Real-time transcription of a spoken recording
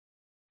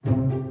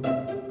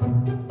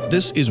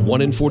This is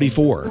 1 in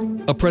 44,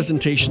 a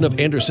presentation of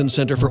Anderson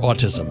Center for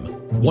Autism.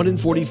 1 in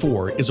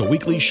 44 is a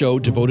weekly show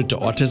devoted to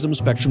autism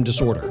spectrum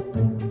disorder.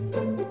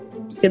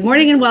 Good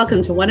morning and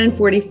welcome to 1 in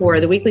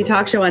 44, the weekly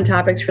talk show on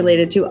topics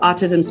related to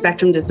autism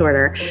spectrum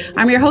disorder.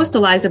 I'm your host,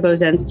 Eliza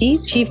Bozensky,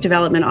 Chief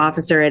Development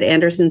Officer at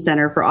Anderson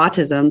Center for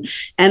Autism,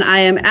 and I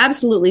am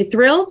absolutely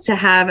thrilled to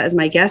have as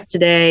my guest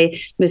today,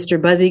 Mr.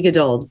 Buzzy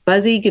Godold.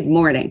 Buzzy, good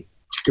morning.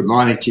 Good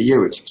morning to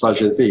you. It's a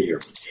pleasure to be here.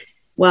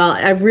 Well,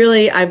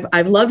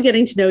 I've loved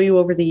getting to know you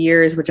over the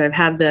years, which I've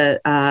had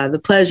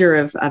the pleasure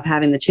of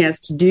having the chance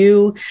to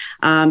do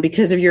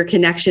because of your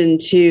connection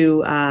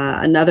to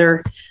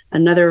another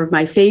of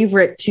my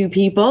favorite two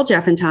people,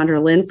 Jeff and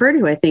Tondra Linford,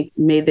 who I think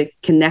made the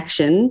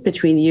connection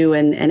between you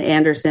and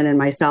Anderson and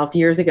myself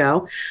years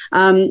ago.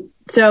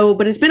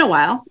 But it's been a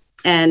while,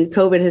 and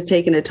COVID has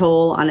taken a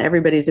toll on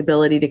everybody's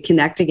ability to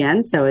connect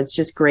again. So it's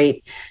just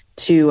great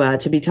to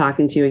be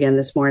talking to you again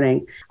this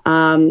morning.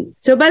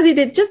 So Buzzy,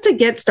 just to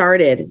get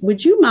started,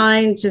 would you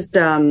mind just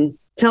telling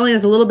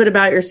us a little bit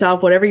about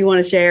yourself, whatever you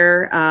want to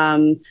share,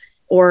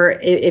 or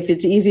if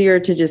it's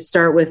easier to just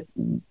start with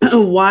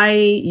why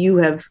you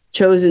have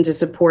chosen to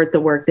support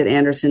the work that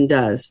Anderson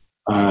does?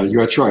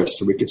 Your choice.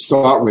 So we could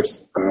start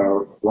with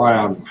why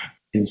I'm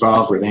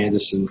involved with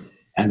Anderson,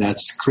 and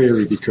that's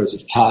clearly because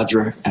of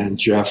Tondra and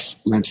Jeff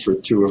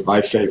Linford, two of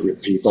my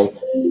favorite people.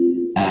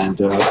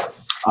 And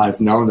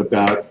I've known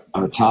about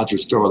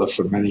Tondra's daughter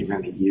for many,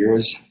 many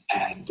years.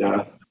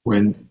 And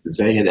when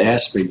they had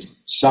asked me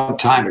some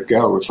time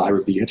ago if I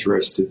would be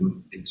interested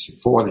in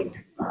supporting,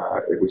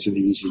 it was an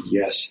easy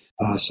yes.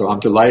 So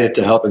I'm delighted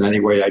to help in any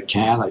way I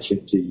can. I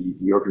think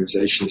the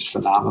organization is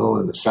phenomenal,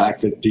 and the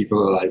fact that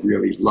people that I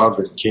really love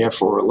and care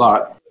for a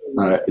lot,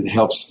 it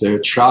helps their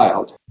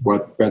child.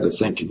 What better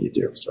thing can you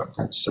do? So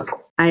that's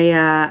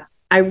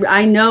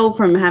I know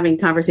from having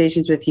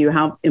conversations with you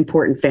how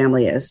important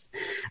family is,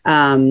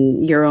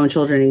 your own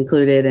children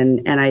included.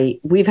 And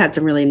we've had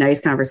some really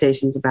nice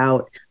conversations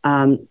about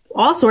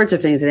all sorts of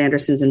things that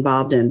Anderson's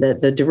involved in,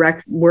 the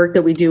direct work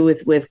that we do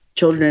with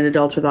children and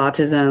adults with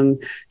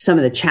autism, some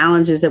of the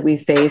challenges that we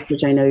faced,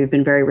 which I know you've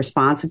been very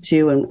responsive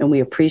to, and we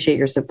appreciate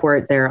your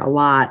support there a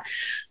lot.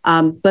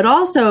 But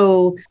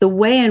also the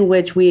way in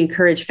which we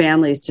encourage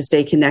families to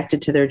stay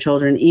connected to their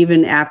children,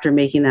 even after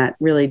making that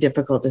really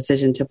difficult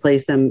decision to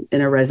place them in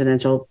a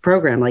residential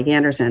program like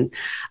Anderson.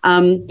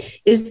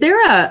 Is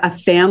there a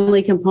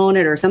family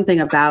component or something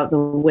about the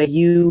way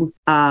you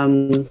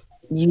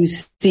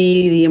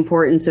see the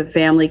importance of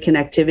family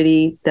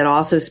connectivity that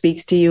also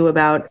speaks to you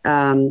about,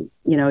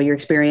 your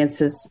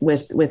experiences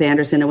with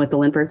Anderson and with the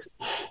Linfords?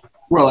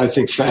 Well, I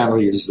think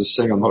family is the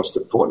single most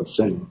important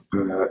thing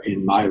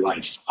in my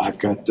life. I've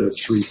got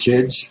 3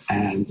 kids,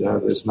 and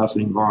there's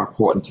nothing more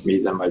important to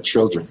me than my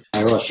children.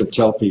 I often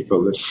tell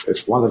people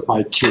if one of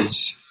my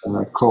kids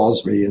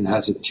calls me and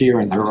has a tear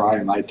in her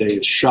eye, my day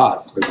is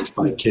shot. But if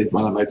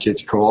one of my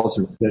kids calls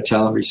and they're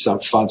telling me some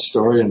fun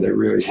story and they're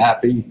really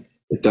happy,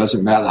 it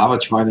doesn't matter how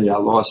much money I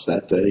lost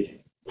that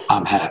day,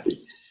 I'm happy.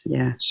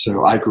 Yeah.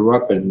 So I grew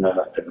up in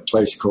a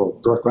place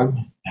called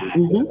Brooklyn,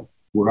 and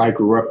where I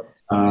grew up,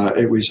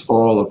 it was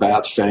all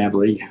about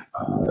family.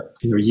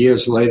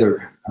 Years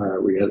later,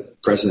 we had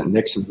President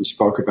Nixon who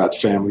spoke about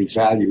family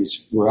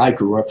values. Where I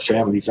grew up,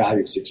 family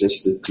values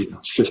existed,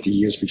 50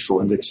 years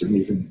before Nixon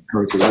even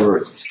heard the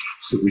word.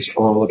 It was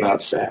all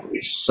about family.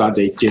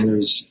 Sunday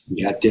dinners,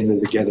 we had dinner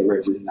together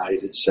every night,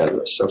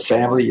 etc. So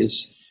family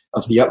is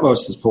of the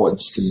utmost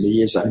importance to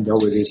me, as I know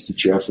it is to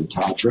Jeff and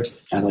Tondra.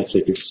 And I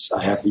think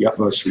I have the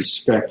utmost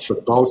respect for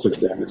both of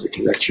them and the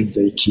connection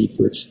they keep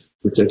with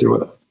their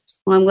daughter.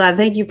 Well, I'm glad.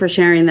 Thank you for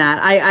sharing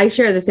that. I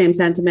share the same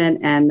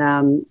sentiment.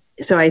 And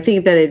so I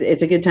think that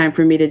it's a good time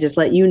for me to just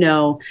let you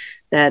know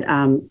that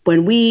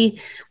when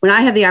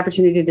I have the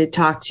opportunity to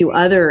talk to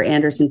other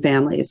Anderson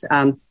families,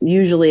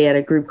 usually at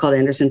a group called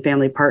Anderson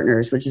Family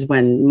Partners, which is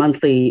when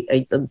monthly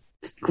a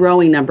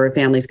growing number of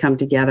families come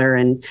together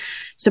and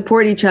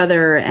support each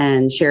other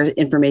and share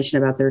information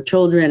about their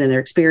children and their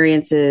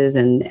experiences,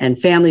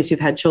 and families who've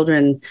had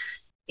children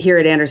here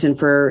at Anderson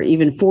for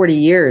even 40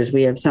 years.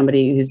 We have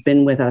somebody who's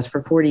been with us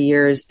for 40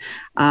 years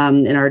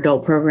in our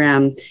adult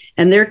program,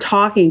 and they're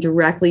talking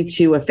directly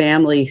to a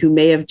family who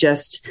may have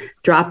just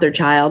dropped their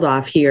child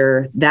off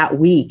here that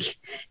week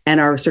and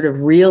are sort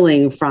of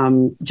reeling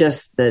from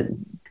just the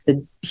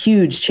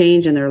huge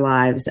change in their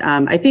lives.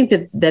 I think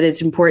that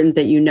it's important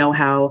that you know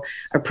how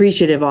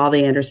appreciative all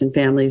the Anderson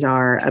families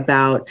are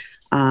about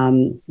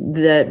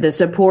the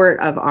support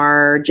of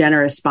our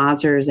generous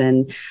sponsors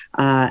and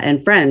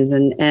friends,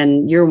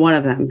 and you're one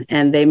of them.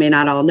 And they may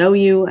not all know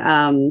you,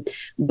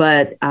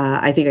 but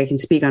I think I can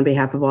speak on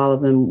behalf of all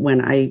of them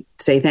when I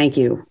say thank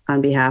you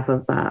on behalf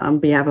of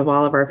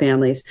all of our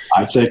families.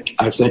 I think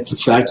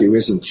the thank you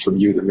isn't from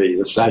you to me.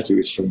 The thank you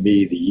is from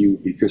me to you,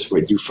 because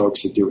what you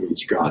folks are doing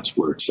is God's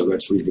work. So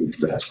let's leave it at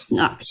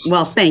that.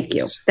 Well, thank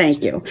you.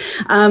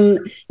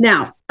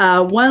 Now,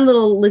 one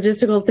little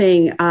logistical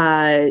thing.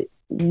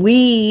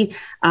 we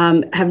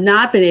have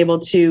not been able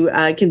to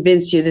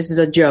convince you. This is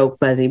a joke,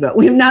 Buzzy, but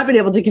we have not been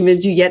able to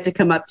convince you yet to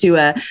come up to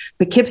a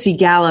Poughkeepsie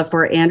Gala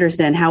for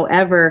Anderson.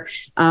 However,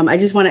 I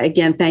just want to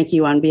again thank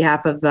you on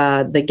behalf of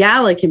the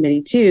Gala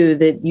committee too,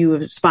 that you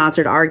have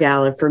sponsored our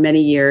gala for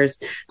many years,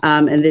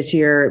 and this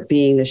year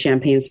being the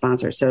champagne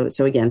sponsor.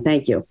 So again,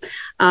 thank you.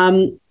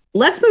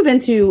 Let's move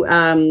into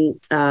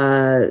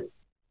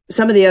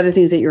some of the other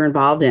things that you're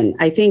involved in.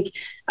 I think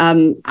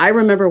I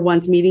remember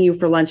once meeting you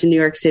for lunch in New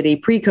York City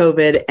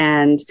pre-COVID,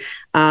 and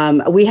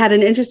we had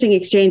an interesting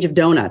exchange of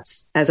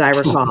donuts, as I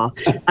recall.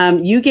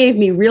 You gave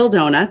me real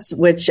donuts,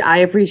 which I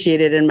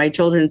appreciated, and my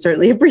children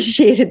certainly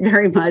appreciated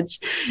very much.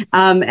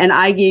 And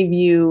I gave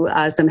you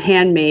some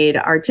handmade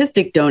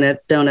artistic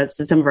donuts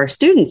that some of our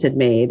students had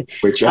made.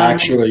 Which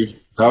actually,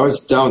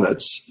 those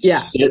donuts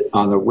sit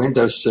on the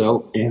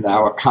windowsill in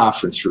our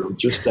conference room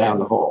just down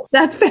the hall.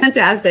 That's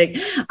fantastic.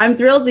 I'm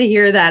thrilled to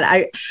hear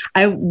that.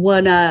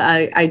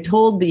 I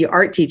told the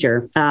art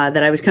teacher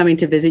that I was coming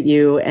to visit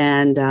you,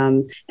 and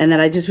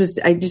that I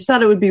just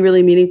thought it would be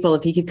really meaningful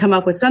if he could come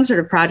up with some sort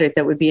of project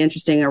that would be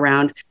interesting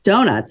around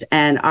donuts.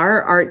 And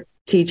our art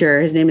teacher,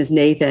 his name is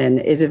Nathan,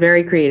 is a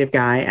very creative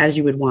guy, as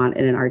you would want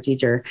in an art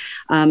teacher.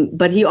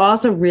 But he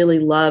also really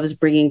loves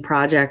bringing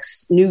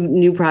projects,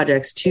 new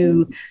projects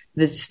to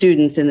the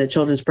students in the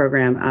children's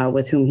program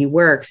with whom he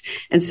works.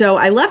 And so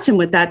I left him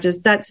with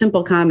that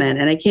simple comment.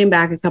 And I came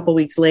back a couple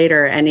weeks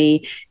later, and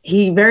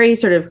he very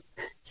sort of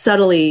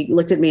subtly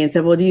looked at me and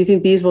said, well, do you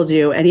think these will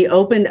do? And he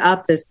opened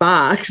up this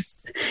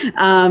box,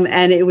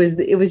 and it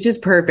was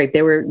just perfect.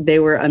 They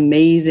were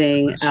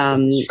amazing.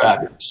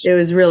 Fabulous. It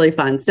was really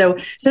fun. So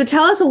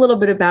tell us a little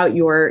bit about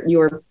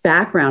your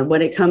background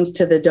when it comes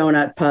to the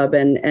Donut Pub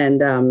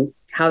and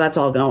how that's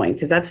all going,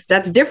 because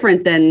that's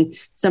different than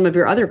some of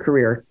your other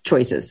career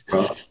choices.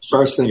 Well,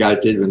 first thing I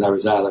did when I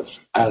was out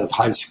of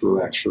high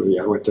school, actually,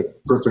 I went to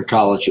Brooklyn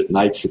College at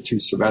night for 2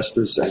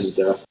 semesters, and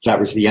that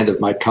was the end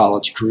of my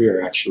college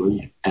career,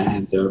 actually.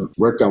 And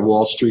worked on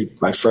Wall Street.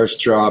 My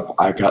first job,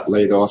 I got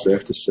laid off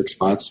after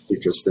 6 months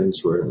because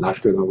things were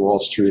not good on Wall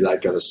Street. I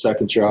got a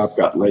second job,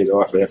 got laid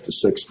off after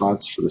 6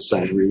 months for the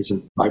same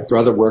reason. My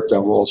brother worked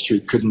on Wall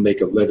Street, couldn't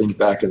make a living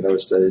back in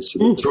those days. So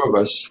the two of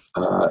us,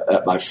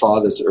 at my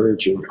father's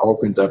urging,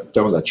 opened up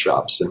donut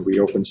shops. And we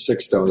opened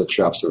 6 donut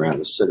shops around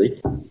the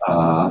city. And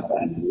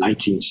in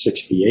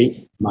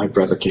 1968, my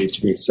brother came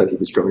to me and said he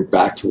was going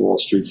back to Wall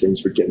Street.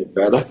 Things were getting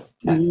better.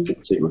 And he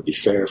didn't think it would be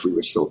fair if we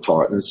were still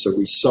partners. So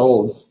we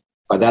sold.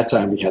 By that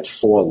time, we had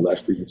 4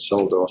 left. We had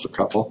sold off a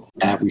couple.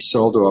 And we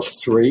sold off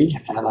 3,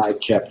 and I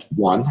kept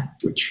 1,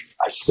 which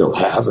I still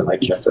have, and I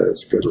kept it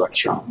as a good luck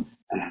charm.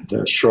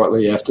 And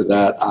shortly after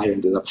that, I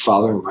ended up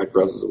following my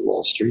brother to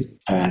Wall Street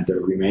and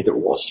remained at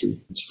Wall Street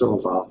and still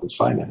involved in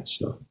finance.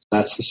 So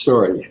that's the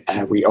story.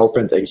 And we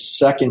opened a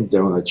second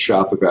donut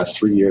shop about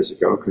 3 years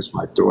ago because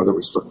my daughter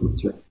was looking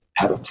to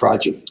have a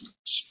project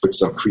with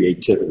some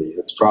creativity.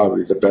 It's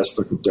probably the best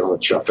looking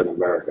donut shop in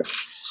America.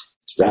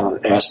 It's down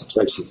at Astor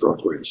Place in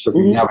Broadway. So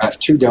we now have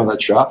 2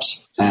 donut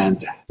shops,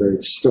 and they're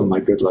still my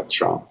good luck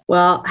charm.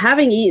 Well,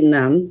 having eaten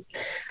them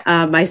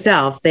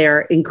myself, they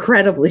are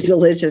incredibly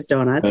delicious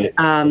donuts.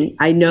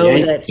 I know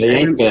that they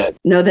ain't bad.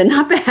 No, they're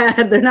not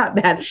bad. They're not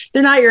bad.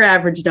 They're not your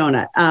average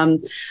donut.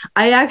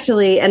 I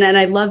actually, and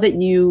I love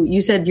that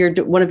you said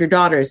one of your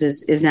daughters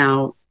has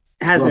been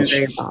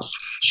very involved.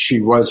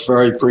 She was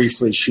very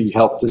briefly. She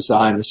helped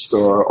design the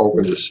store,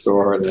 open the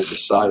store, and then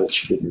decided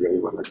she didn't really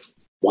want to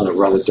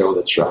run a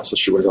donut shop, so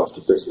she went off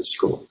to business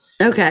school.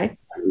 Okay.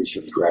 I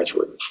recently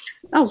graduated.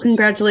 Oh,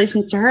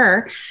 congratulations to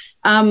her.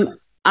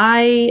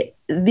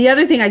 The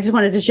other thing I just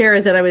wanted to share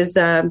is that I was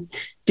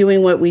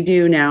doing what we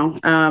do now.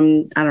 I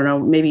don't know,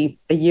 maybe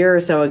a year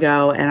or so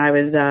ago, and I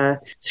was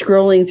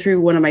scrolling through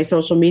one of my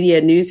social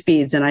media news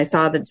feeds, and I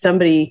saw that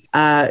somebody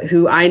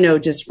who I know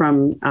just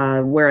from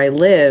where I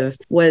live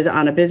was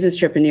on a business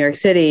trip in New York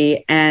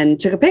City and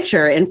took a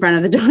picture in front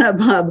of the Donut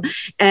Pub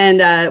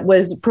and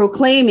was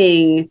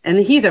proclaiming, and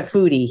he's a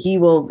foodie.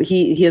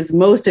 He has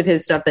most of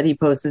his stuff that he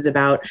posts is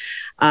about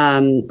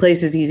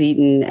places he's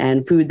eaten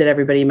and food that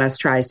everybody must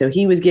try. So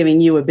he was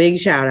giving you a big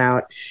shout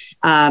out.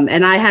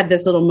 And I had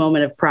this little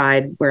moment of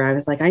pride where I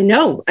was like, I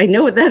know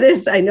what that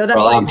is. I know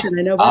that. Well,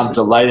 I'm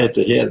delighted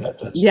to hear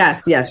that.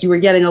 Yes. You were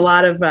getting a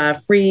lot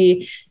of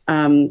free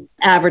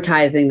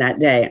advertising that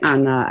day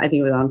on, I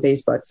think it was on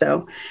Facebook.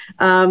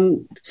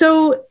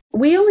 So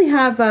we only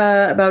have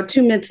about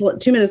 2 minutes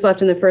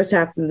left in the first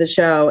half of the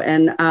show.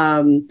 And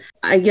I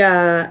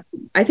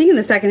think in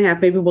the second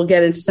half, maybe we'll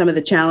get into some of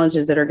the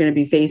challenges that are going to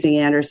be facing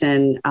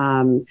Anderson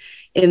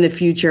in the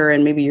future,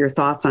 and maybe your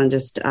thoughts on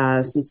just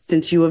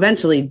since you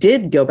eventually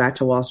did go back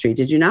to Wall Street,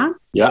 did you not?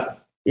 Yeah.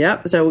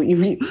 Yep. So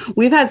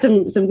we've had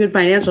some good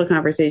financial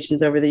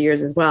conversations over the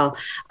years as well.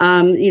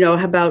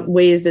 About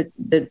ways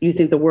that you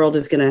think the world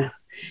is going to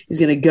is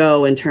going to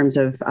go in terms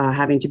of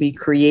having to be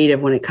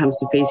creative when it comes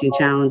to facing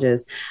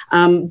challenges.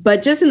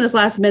 But just in this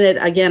last minute,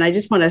 again, I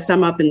just want to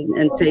sum up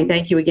and say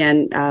thank you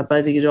again,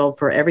 Buzzy Godold,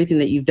 for everything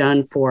that you've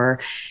done for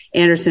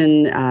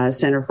Anderson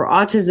Center for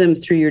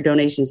Autism through your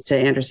donations to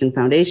Anderson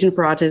Foundation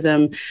for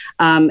Autism.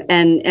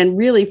 And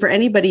really for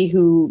anybody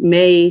who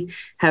may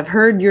have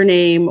heard your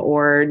name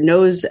or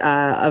knows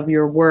of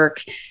your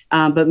work,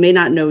 but may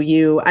not know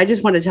you, I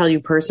just want to tell you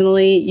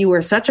personally, you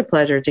were such a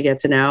pleasure to get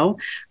to know.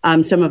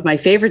 Some of my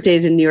favorite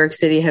days in New York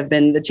City have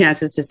been the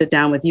chances to sit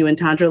down with you and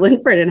Tandra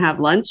Linford and have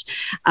lunch.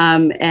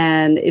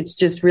 And it's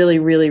just really,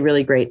 really,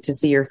 really great to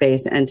see your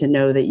face and to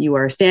know that you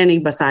are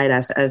standing beside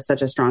us as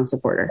such a strong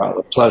supporter. Well,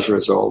 the pleasure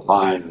is all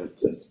mine.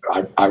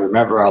 I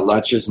remember our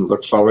lunches and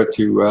look forward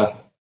to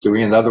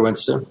doing another one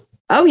soon.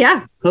 Oh,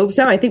 yeah. Hope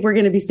so. I think we're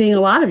going to be seeing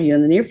a lot of you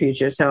in the near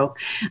future. So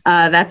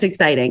that's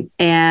exciting.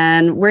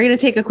 And we're going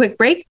to take a quick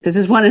break. This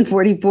is 1 in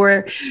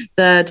 44,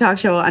 the talk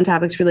show on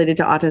topics related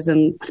to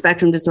autism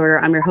spectrum disorder.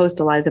 I'm your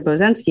host, Eliza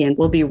Bozensky, and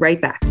we'll be right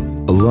back.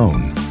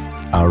 Alone,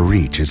 our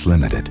reach is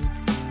limited.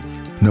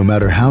 No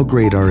matter how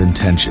great our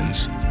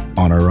intentions,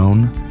 on our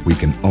own, we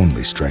can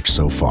only stretch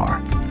so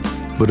far.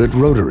 But at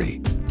Rotary,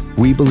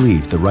 we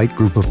believe the right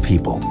group of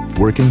people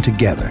working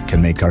together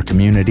can make our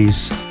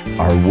communities,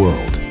 our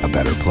world, a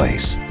better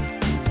place.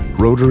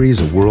 Rotary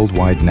is a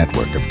worldwide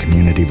network of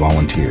community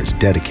volunteers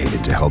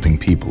dedicated to helping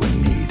people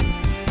in need.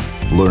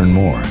 Learn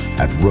more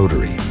at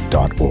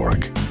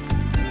Rotary.org.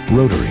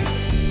 Rotary,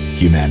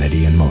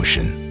 humanity in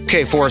motion.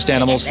 Okay, forest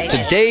animals,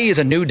 today is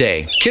a new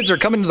day. Kids are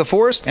coming to the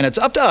forest, and it's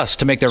up to us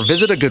to make their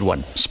visit a good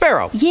one.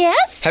 Sparrow.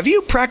 Yes? Have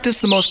you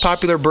practiced the most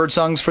popular bird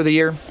songs for the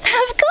year?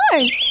 Of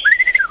course.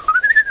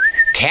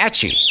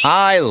 Catchy.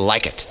 I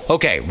like it.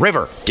 Okay,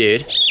 River.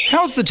 Dude.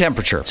 How's the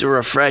temperature? It's a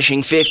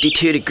refreshing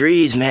 52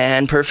 degrees,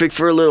 man. Perfect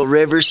for a little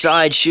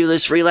riverside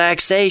shoeless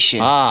relaxation.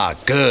 Ah,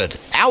 good.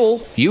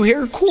 Owl, you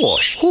here?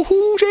 Quash.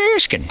 Who's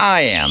asking?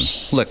 I am.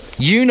 Look,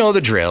 you know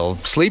the drill.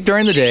 Sleep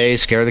during the day,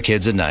 scare the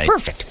kids at night.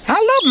 Perfect. I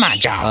love my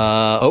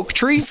job. Oak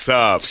Tree?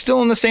 Sup?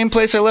 Still in the same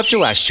place I left you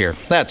last year.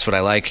 That's what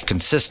I like.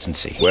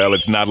 Consistency. Well,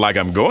 it's not like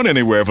I'm going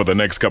anywhere for the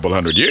next couple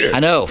 100 years.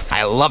 I know.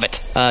 I love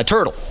it.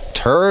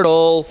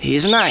 Turtle.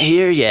 He's not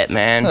here yet,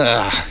 man.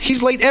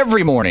 He's late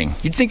every morning.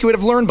 You'd think he would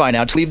have learned by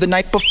now to leave the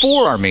night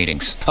before our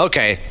meetings.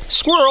 Okay.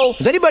 Squirrel.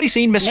 Has anybody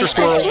seen Mr.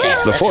 Squirrel?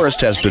 The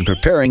forest has been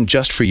preparing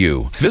just for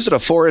you. Visit a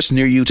forest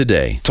near you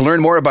today. To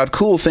learn more about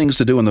cool things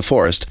to do in the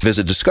forest,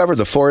 visit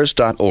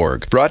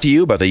discovertheforest.org. Brought to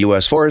you by the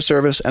U.S. Forest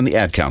Service and the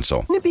Ad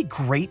Council. Wouldn't it be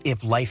great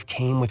if life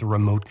came with a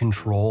remote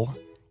control?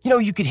 You know,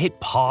 you could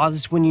hit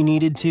pause when you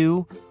needed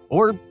to,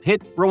 or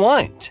hit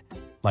rewind.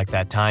 Like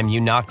that time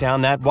you knocked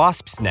down that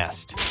wasp's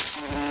nest.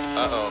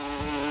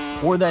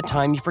 Uh-oh. Or that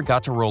time you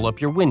forgot to roll up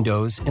your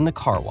windows in the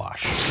car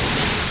wash.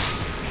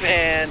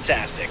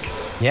 Fantastic.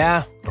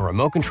 Yeah, a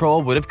remote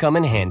control would have come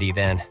in handy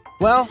then.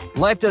 Well,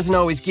 life doesn't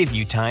always give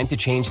you time to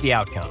change the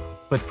outcome,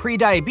 but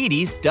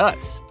prediabetes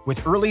does.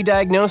 With early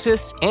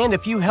diagnosis and a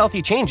few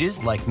healthy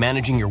changes like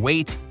managing your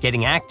weight,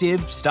 getting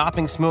active,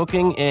 stopping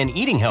smoking, and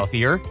eating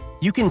healthier,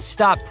 you can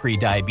stop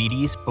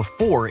prediabetes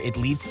before it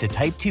leads to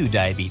type 2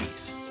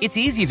 diabetes. It's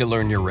easy to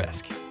learn your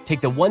risk.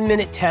 Take the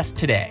 1-minute test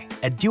today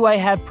at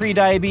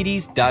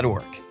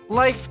doihaveprediabetes.org.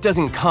 Life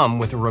doesn't come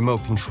with a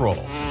remote control.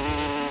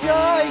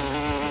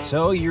 Yikes!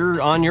 So you're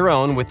on your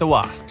own with the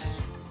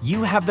wasps.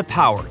 You have the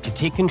power to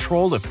take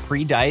control of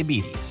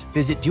prediabetes.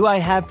 Visit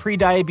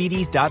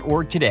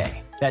doihaveprediabetes.org today.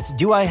 That's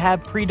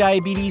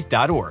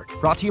doihaveprediabetes.org.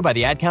 Brought to you by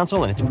the Ad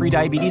Council and its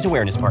prediabetes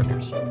awareness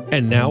partners.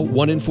 And now,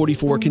 1 in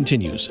 44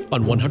 continues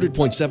on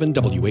 100.7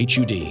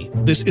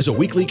 WHUD. This is a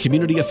weekly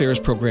community affairs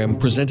program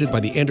presented by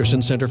the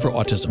Anderson Center for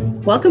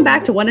Autism. Welcome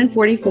back to 1 in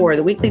 44,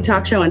 the weekly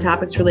talk show on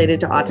topics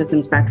related to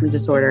autism spectrum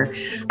disorder.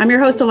 I'm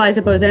your host,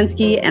 Eliza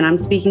Bozensky, and I'm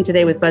speaking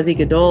today with Buzzy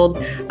Godold,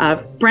 a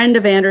friend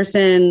of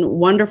Anderson,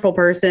 wonderful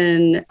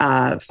person,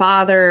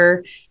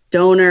 father,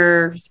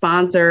 donor,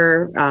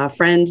 sponsor,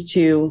 friend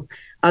to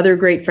other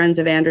great friends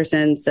of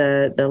Anderson's,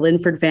 the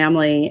Linford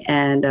family,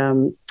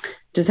 and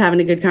just having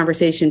a good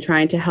conversation,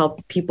 trying to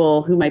help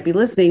people who might be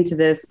listening to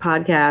this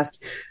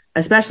podcast,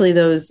 especially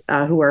those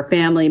who are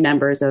family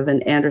members of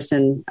an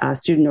Anderson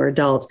student or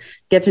adult,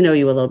 get to know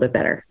you a little bit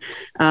better.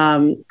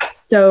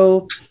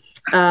 So,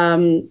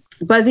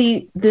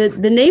 Buzzy, the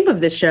name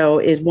of this show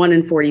is 1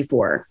 in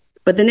 44.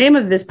 But the name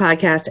of this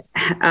podcast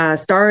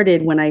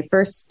started when I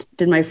first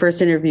did my first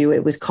interview.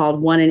 It was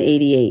called 1 in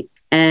 88.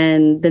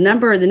 And the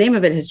name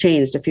of it has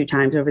changed a few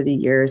times over the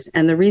years.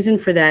 And the reason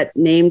for that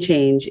name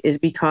change is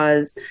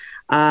because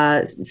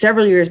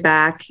several years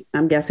back,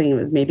 I'm guessing it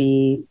was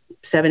maybe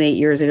 7-8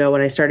 years ago when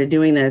I started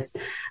doing this,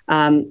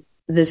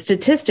 the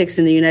statistics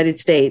in the United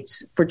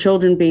States for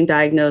children being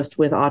diagnosed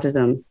with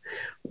autism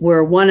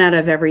were 1 out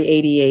of every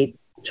 88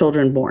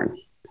 children born.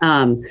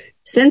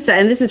 Since that,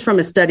 and this is from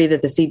a study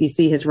that the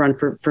CDC has run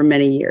for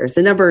many years.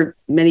 The number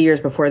many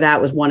years before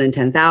that was 1 in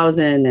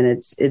 10,000, and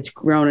it's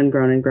grown and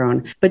grown and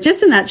grown. But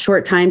just in that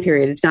short time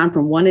period, it's gone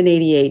from 1 in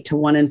 88 to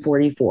 1 in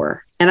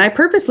 44. And I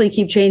purposely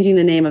keep changing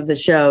the name of the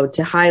show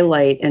to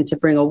highlight and to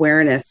bring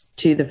awareness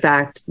to the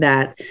fact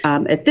that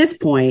at this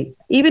point,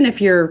 even if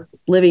you're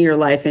living your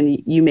life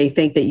and you may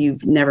think that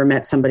you've never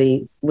met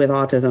somebody with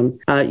autism,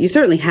 you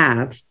certainly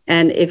have.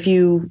 And if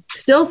you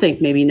still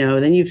think maybe no,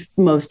 then you've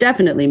most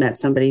definitely met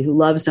somebody who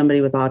loves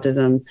somebody with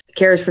autism,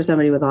 cares for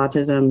somebody with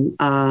autism,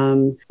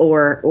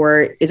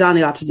 or is on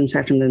the autism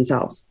spectrum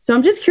themselves. So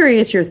I'm just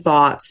curious your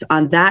thoughts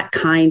on that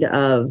kind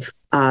of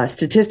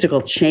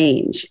statistical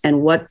change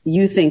and what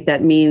you think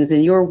that means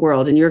in your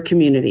world, in your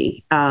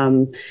community,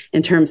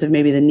 in terms of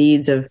maybe the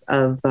needs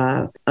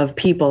of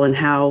people and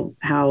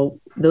how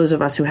those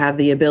of us who have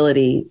the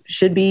ability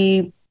should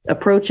be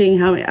approaching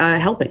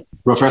helping.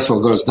 Well, first of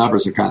all, those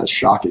numbers are kind of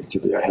shocking to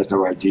me. I had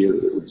no idea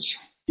that it was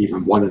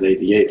even 1 in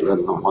 88, let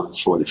alone 1 in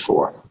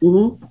 44.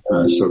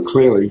 Mm-hmm. So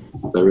clearly,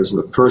 there isn't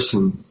a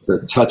person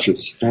that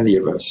touches any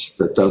of us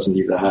that doesn't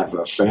either have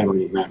a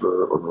family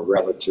member or a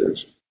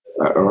relative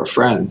or a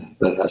friend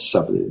that has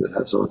somebody that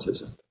has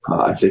autism.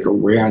 I think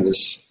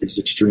awareness is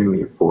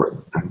extremely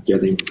important, and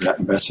getting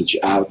that message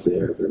out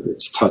there that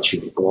it's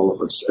touching all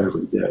of us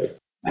every day.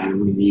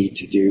 And we need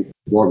to do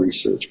more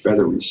research,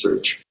 better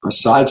research.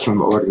 Aside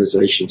from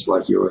organizations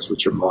like yours,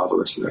 which are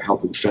marvelous and they're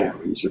helping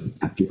families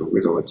and people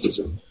with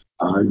autism,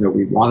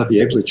 we want to be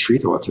able to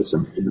treat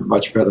autism in a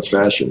much better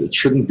fashion. It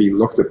shouldn't be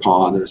looked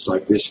upon as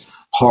like this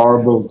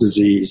horrible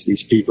disease.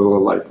 These people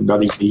are like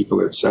nutty people,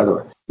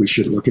 etc. We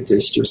should look at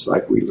this just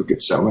like we look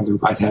at someone who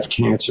might have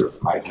cancer,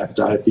 might have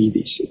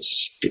diabetes.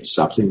 It's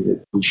something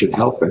that we should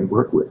help and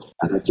work with.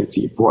 And I think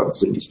the important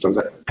thing is to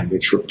let and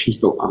make sure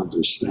people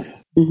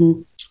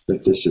understand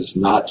that this is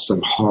not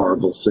some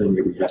horrible thing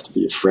that we have to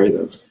be afraid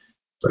of.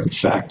 But in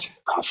fact,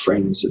 our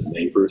friends and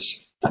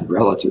neighbors and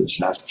relatives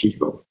have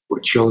people or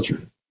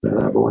children that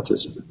have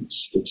autism.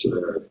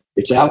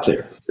 It's out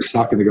there. It's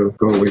not going to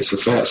go away so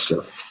fast.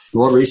 So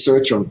more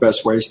research on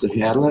best ways to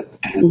handle it,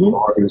 and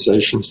more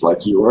organizations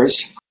like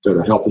yours that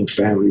are helping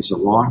families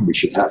along. We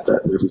should have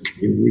that in every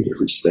community,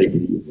 every state in the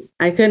union.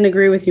 I couldn't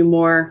agree with you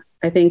more.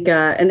 I think,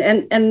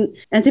 and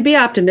to be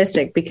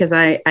optimistic, because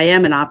I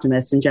am an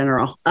optimist in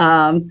general.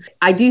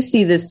 I do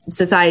see this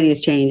society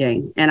is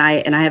changing, and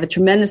I have a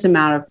tremendous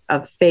amount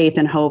of faith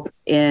and hope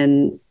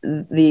in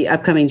the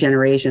upcoming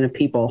generation of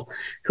people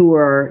who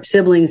are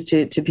siblings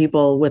to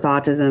people with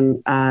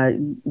autism,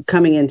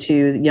 coming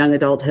into young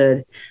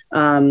adulthood,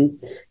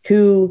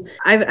 who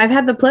I've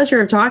had the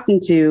pleasure of talking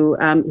to,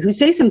 who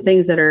say some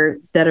things that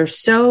are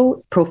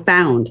so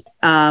profound,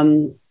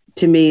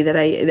 to me that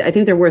I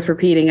think they're worth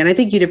repeating, and I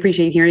think you'd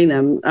appreciate hearing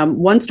them.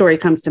 One story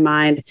comes to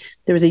mind.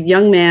 There was a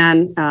young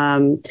man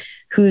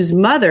whose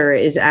mother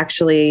is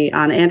actually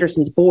on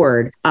Anderson's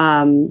board,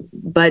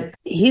 but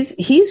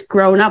he's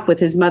grown up with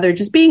his mother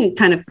just being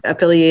kind of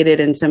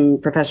affiliated in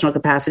some professional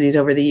capacities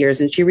over the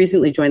years, and she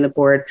recently joined the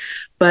board.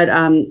 But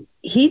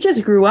he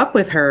just grew up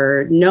with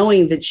her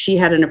knowing that she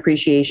had an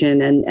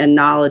appreciation and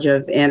knowledge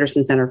of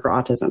Anderson Center for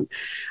Autism.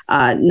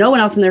 No one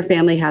else in their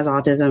family has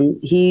autism.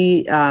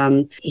 He's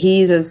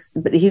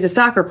a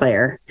soccer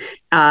player,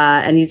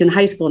 and he's in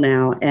high school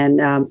now.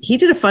 And he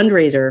did a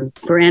fundraiser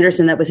for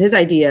Anderson that was his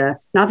idea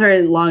not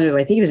very long ago. I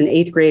think he was in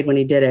 8th grade when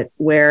he did it,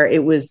 where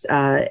it was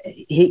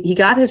he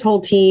got his whole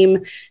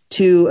team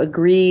to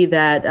agree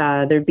that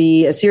there'd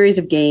be a series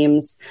of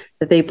games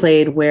that they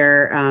played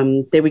where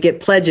they would get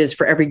pledges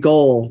for every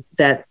goal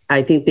that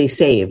I think they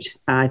saved.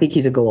 I think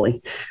he's a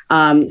goalie.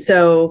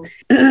 So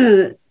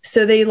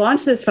they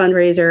launched this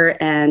fundraiser,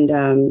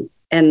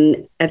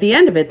 and at the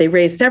end of it, they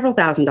raised several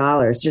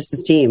 $1,000s, just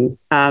his team,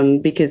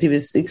 because he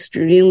was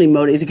extremely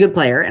motivated. He's a good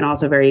player and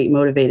also very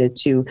motivated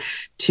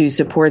to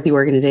support the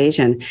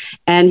organization.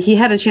 And he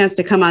had a chance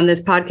to come on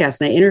this podcast,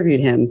 and I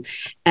interviewed him.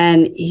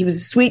 And he was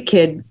a sweet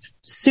kid,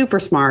 super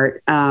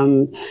smart,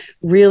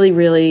 really,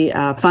 really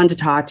fun to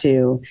talk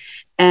to.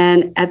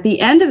 And at the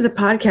end of the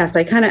podcast,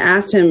 I kind of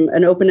asked him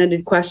an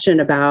open-ended question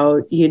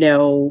about,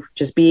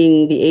 just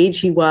being the age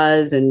he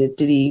was, and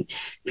did he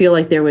feel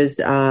like there was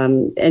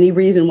any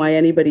reason why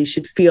anybody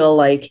should feel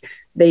like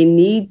they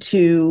need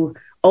to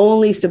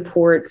only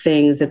support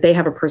things that they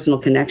have a personal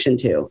connection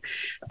to.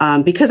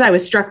 Because I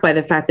was struck by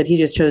the fact that he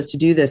just chose to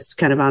do this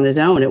kind of on his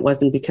own. It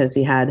wasn't because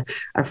he had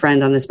a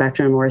friend on the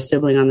spectrum or a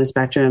sibling on the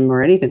spectrum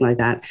or anything like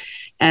that.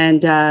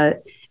 And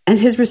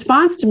his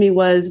response to me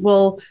was,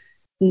 well,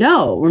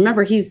 no,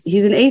 remember, he's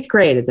in 8th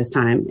grade at this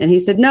time. And he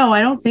said, no,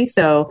 I don't think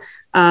so.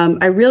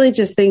 I really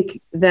just think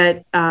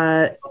that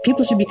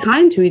people should be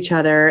kind to each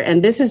other.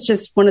 And this is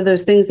just one of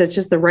those things that's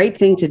just the right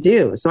thing to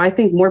do. So I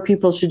think more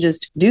people should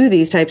just do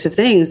these types of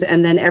things,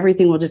 and then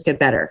everything will just get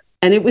better.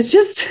 And it was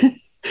just,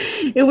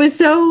 it was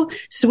so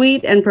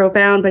sweet and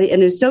profound, and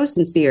it was so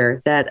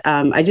sincere that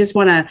I just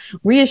want to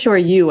reassure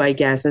you, I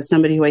guess, as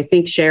somebody who I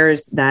think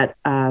shares that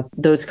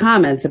those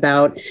comments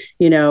about,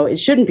 it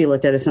shouldn't be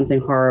looked at as something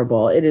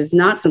horrible. It is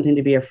not something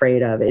to be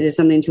afraid of. It is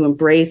something to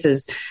embrace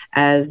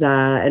as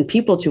and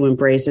people to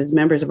embrace as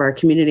members of our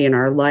community and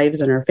our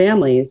lives and our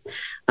families.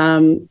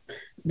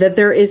 That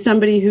there is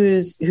somebody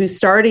who's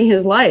starting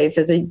his life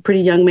as a pretty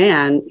young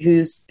man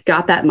who's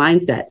got that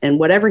mindset, and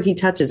whatever he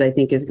touches, I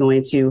think, is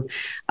going to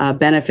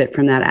benefit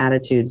from that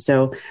attitude.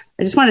 So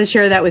I just wanted to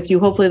share that with you.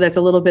 Hopefully that's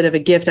a little bit of a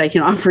gift I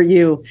can offer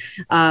you,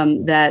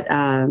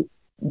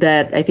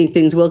 that I think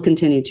things will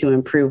continue to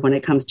improve when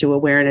it comes to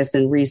awareness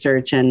and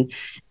research and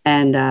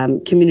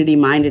community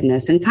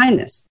mindedness and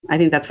kindness. I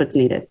think that's what's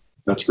needed.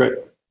 That's great.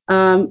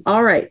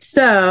 All right.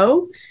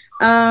 So,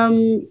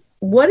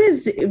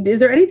 is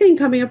there anything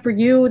coming up for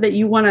you that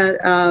you want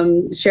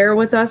to share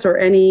with us, or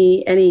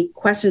any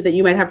questions that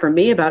you might have for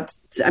me about?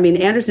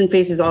 Anderson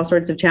faces all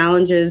sorts of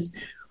challenges.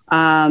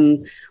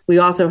 We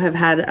also have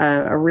had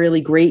a really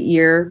great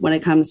year when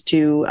it comes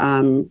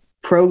to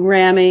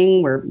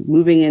programming. We're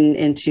moving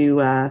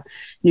into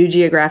new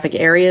geographic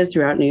areas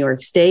throughout New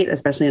York State,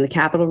 especially in the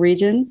capital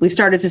region. We've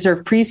started to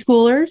serve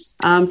preschoolers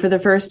for the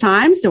first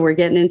time. So we're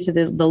getting into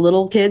the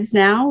little kids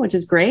now, which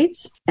is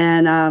great.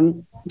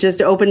 And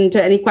just open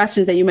to any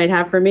questions that you might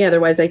have for me.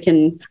 Otherwise, I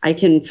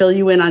can fill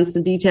you in on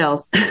some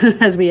details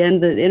as we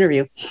end the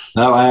interview.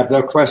 No, I have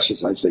no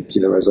questions. I think,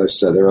 as I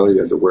said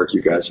earlier, the work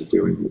you guys are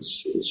doing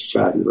is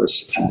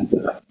fabulous. And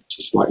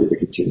just want you to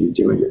continue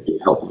doing it.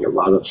 You're helping a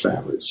lot of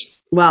families.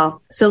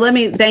 Well, so let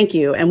me thank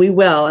you, and we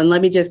will. And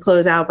let me just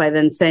close out by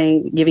then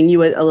giving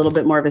you a little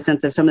bit more of a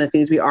sense of some of the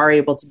things we are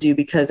able to do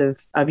because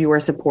of your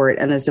support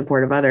and the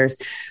support of others.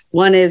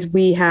 One is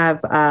we have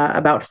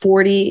about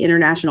 40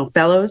 international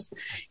fellows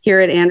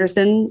here at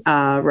Anderson,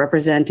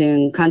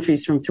 representing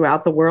countries from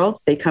throughout the world.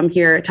 They come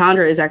here.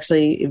 Tandra and Jeff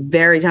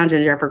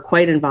are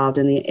quite involved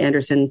in the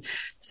Anderson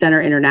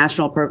Center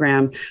International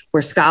Program,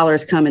 where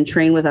scholars come and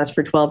train with us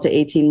for 12 to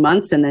 18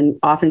 months and then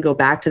often go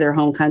back to their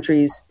home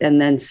countries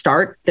and then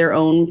start their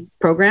own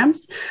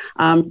programs,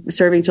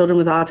 serving children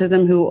with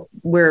autism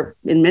where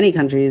in many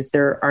countries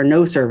there are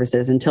no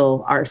services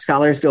until our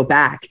scholars go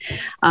back.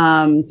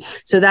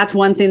 So that's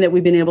one thing that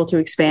we've been able to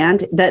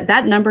expand.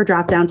 That number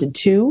dropped down to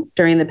 2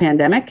 during the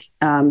pandemic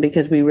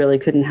because we really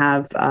couldn't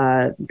have,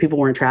 people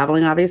weren't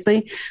traveling,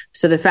 obviously.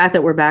 So the fact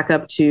that we're back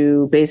up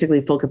to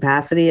basically full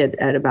capacity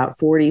at about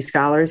 40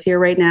 scholars here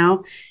right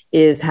now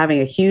is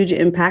having a huge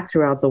impact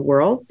throughout the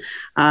world.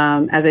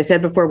 As I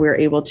said before, we were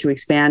able to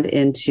expand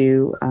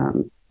into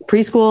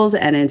preschools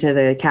and into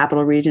the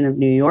capital region of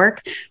New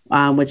York,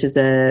 which is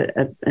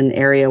an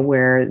area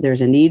where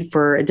there's a need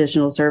for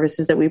additional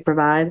services that we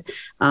provide.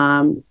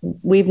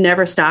 We've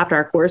never stopped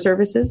our core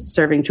services,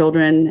 serving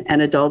children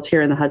and adults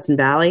here in the Hudson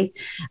Valley,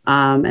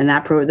 and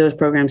those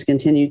programs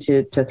continue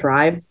to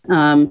thrive.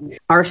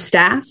 Our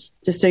staff,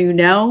 just so you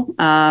know,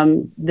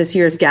 this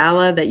year's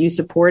gala that you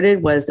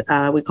supported was,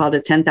 we called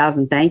it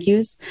 10,000 Thank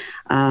Yous.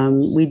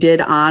 We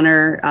did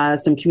honor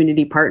some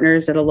community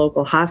partners at a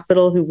local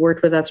hospital who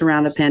worked with us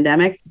around the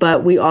pandemic,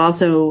 but we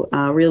also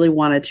really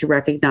wanted to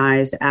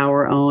recognize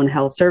our own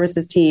health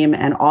services team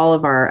and all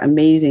of our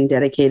amazing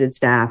dedicated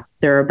staff.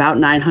 There are about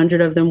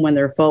 900 of them when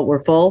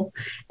we're full,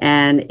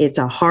 and it's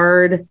a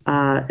hard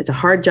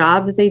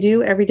job that they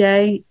do every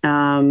day.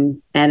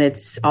 And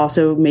it's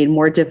also made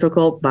more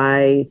difficult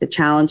by the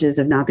challenges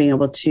of not being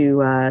able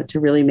to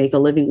really make a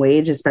living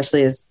wage,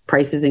 especially as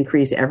prices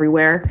increase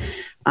everywhere.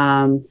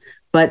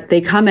 But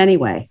they come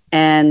anyway.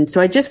 And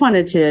so I just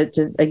wanted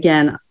to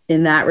again,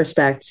 in that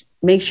respect,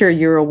 make sure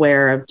you're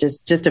aware of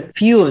just a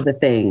few of the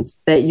things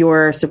that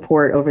your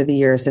support over the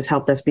years has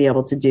helped us be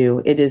able to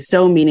do. It is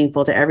so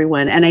meaningful to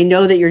everyone. And I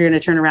know that you're going to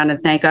turn around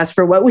and thank us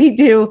for what we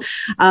do,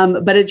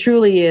 but it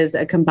truly is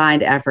a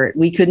combined effort.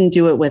 We couldn't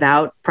do it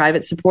without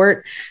private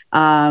support.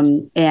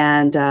 And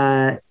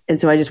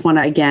so I just want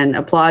to, again,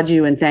 applaud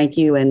you and thank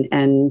you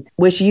and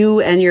wish you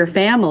and your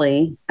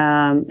family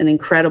an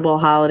incredible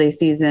holiday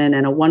season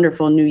and a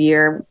wonderful new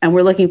year. And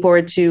we're looking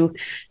forward to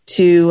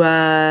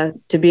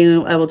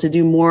being able to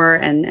do more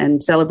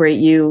and celebrate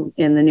you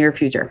in the near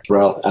future.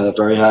 Well, and a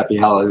very happy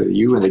holiday to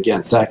you. And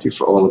again, thank you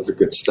for all of the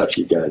good stuff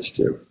you guys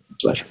do.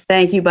 Pleasure.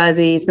 Thank you,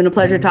 Buzzy. It's been a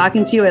pleasure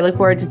talking to you. I look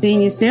forward to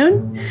seeing you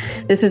soon.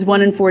 This is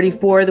 1 in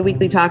 44, the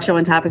weekly talk show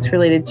on topics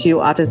related to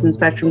autism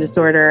spectrum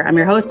disorder. I'm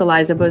your host,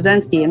 Eliza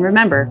Bozensky, and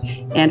remember,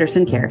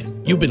 Anderson cares.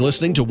 You've been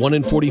listening to 1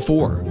 in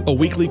 44, a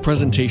weekly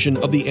presentation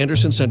of the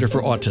Anderson Center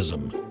for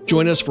Autism.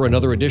 Join us for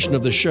another edition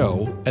of the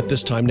show at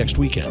this time next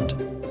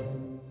weekend.